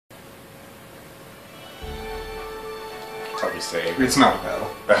probably say. It's not a battle.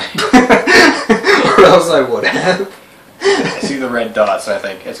 Or else I would have. I see the red dots, and I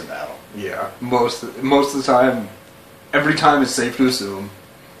think it's a battle. Yeah, most of the time, every time it's safe to assume.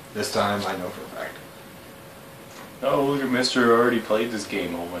 This time, I know for a fact. Oh, look at Mister already played this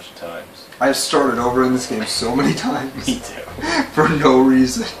game a whole bunch of times. I've started over in this game so many times. Me too. For no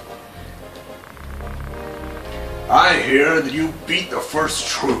reason. I hear that you beat the first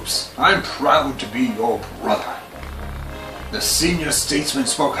troops. I'm proud to be your brother. The senior statesman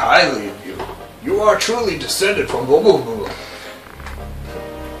spoke highly of you. You are truly descended from Bobo.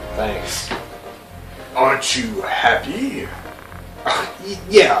 Thanks. Aren't you happy?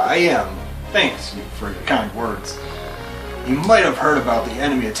 Yeah, I am. Thanks for your kind words. You might have heard about the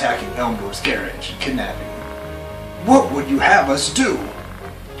enemy attacking Elmdoor's garage and kidnapping you. What would you have us do?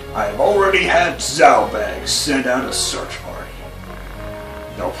 I have already had Zalbag send out a search party.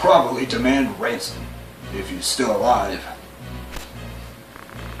 They'll probably demand ransom, if he's still alive.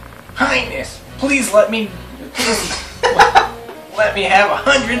 Highness, please let me let me have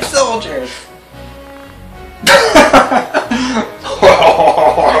 100 soldiers.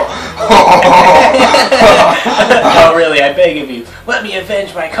 Oh, really? I beg of you, let me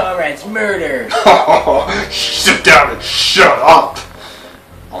avenge my comrade's murder. Sit down and shut up.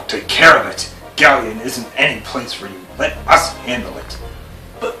 I'll take care of it. Galleon isn't any place for you. Let us handle it.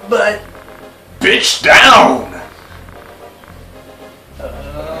 But... Bitch down!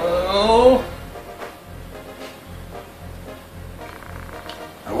 Oh...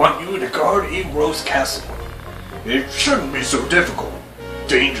 I want you to guard Egros Castle. It shouldn't be so difficult.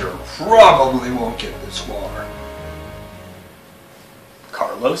 Danger probably won't get this far.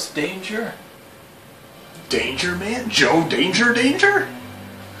 Carlos Danger? Danger, man? Joe Danger?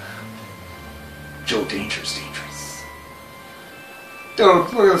 Joe Danger's dangerous.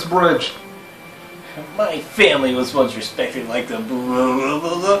 Dude, look at this bridge. My family was once respected like the blah,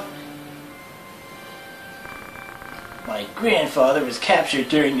 blah, blah. My grandfather was captured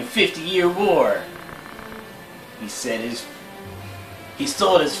during the 50-Year War. He said he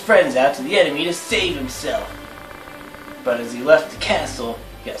sold his friends out to the enemy to save himself. But as he left the castle,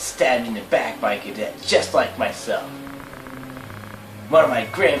 he got stabbed in the back by a cadet just like myself. One of my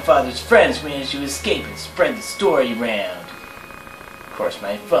grandfather's friends managed to escape and spread the story around. Of course,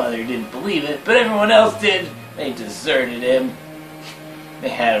 my father didn't believe it, but everyone else did. They deserted him. They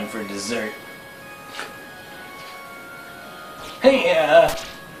had him for dessert. Hey,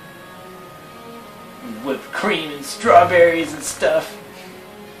 whipped cream and strawberries and stuff.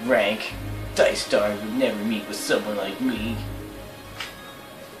 Rank. Dice Star would never meet with someone like me.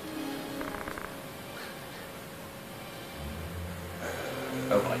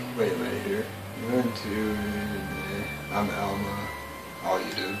 Oh boy. Wait a minute here. 1, 2, I'm Alma. All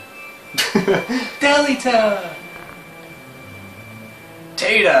you do. Delita!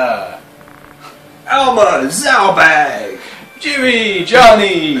 Tata! Alma Zalbag! Jimmy!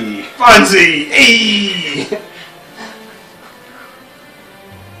 Johnny! Fonzie! Eee!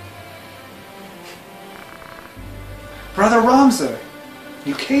 Brother Ramza,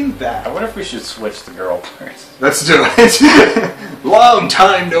 you came back. I wonder if we should switch the girl parts. Let's do it. Long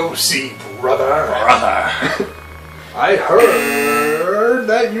time no see, brother. I heard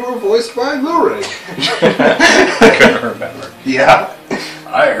that you were voiced by Lurid. I couldn't remember. Yeah.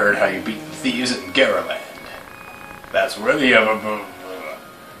 I heard how you beat the thieves in Garaland. That's worthy of a...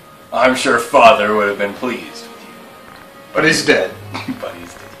 I'm sure Father would have been pleased with you. But he's dead. But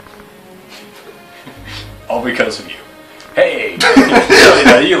he's dead. All because of you. Hey,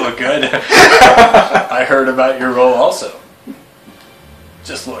 Delita, you look good. I heard about your role also.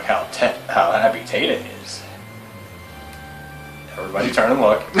 Just look how happy Tata is. Everybody turn and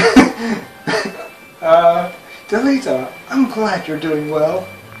look. Delita, I'm glad you're doing well.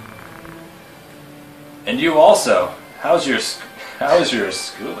 And you also. How's your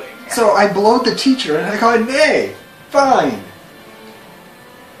schooling? So I blowed the teacher and I got an A. Fine.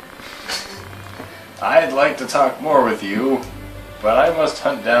 I'd like to talk more with you, but I must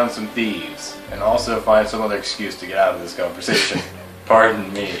hunt down some thieves, and also find some other excuse to get out of this conversation.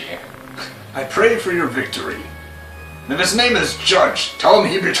 Pardon me. I pray for your victory. And if his name is Judge, tell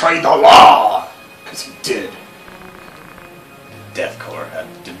him he betrayed the law. Because he did. Death Corps had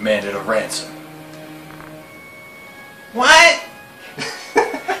demanded a ransom. What?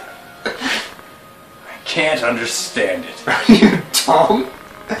 I can't understand it. Are you dumb?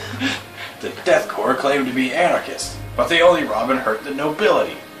 The Death Corps claimed to be anarchists, but they only rob and hurt the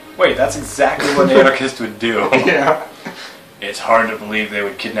nobility. Wait, that's exactly what anarchists would do. Yeah. It's hard to believe they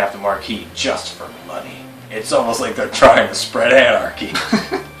would kidnap the Marquis just for money. It's almost like they're trying to spread anarchy.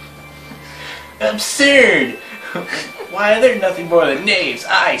 Absurd! Why, they're nothing more than knaves,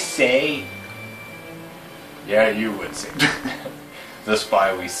 I say. Yeah, you would say. The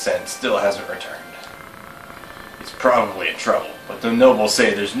spy we sent still hasn't returned. He's probably in trouble, but the nobles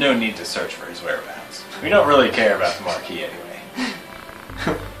say there's no need to search for his whereabouts. We don't really care about the Marquis anyway.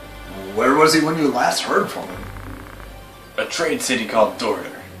 Where was he when you last heard from him? A trade city called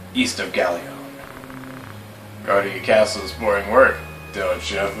Dorder, east of Galleon. Guarding a castle is boring work,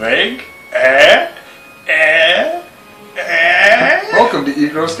 don't you think? Welcome to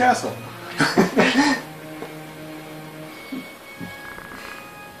Egro's Castle.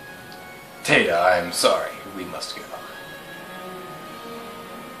 Tata, I'm sorry. We must go.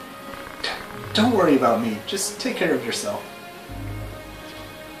 Don't worry about me. Just take care of yourself.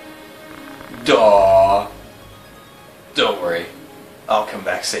 Daw. Don't worry. I'll come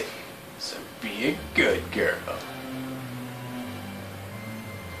back safe. So be a good girl.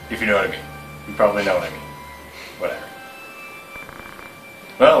 If you know what I mean. You probably know what I mean. Whatever.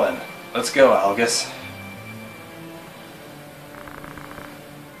 Well then, let's go, Algus.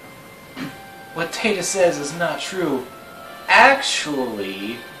 What Tata says is not true.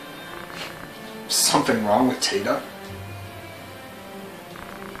 Actually, Something wrong with Tata?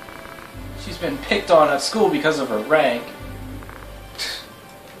 she's been picked on at school because of her rank.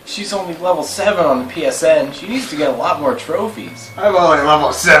 She's only level 7 on the PSN. She needs to get a lot more trophies. I'm only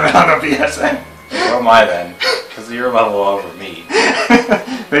level 7 on the PSN. Where am I then? Because you're a level over me.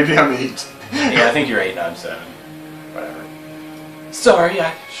 Maybe I'm 8. Yeah, I think you're 8 and I'm 7. Whatever. Sorry,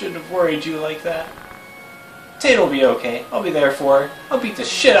 I shouldn't have worried you like that. Tata will be okay. I'll be there for her. I'll beat the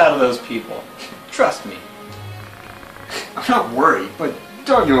shit out of those people. Trust me. I'm not worried, but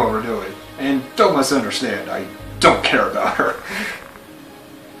don't you overdo it. And don't misunderstand, I don't care about her.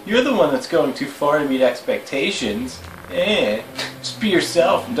 You're the one that's going too far to meet expectations. Just be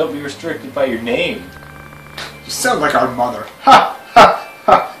yourself and don't be restricted by your name. You sound like our mother. Ha! Ha!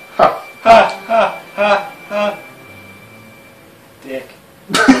 Ha! Ha! Ha ha ha ha. Dick.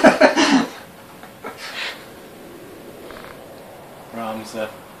 Ramza.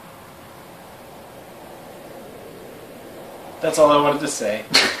 That's all I wanted to say.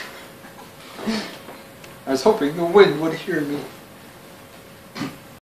 I was hoping the wind would hear me.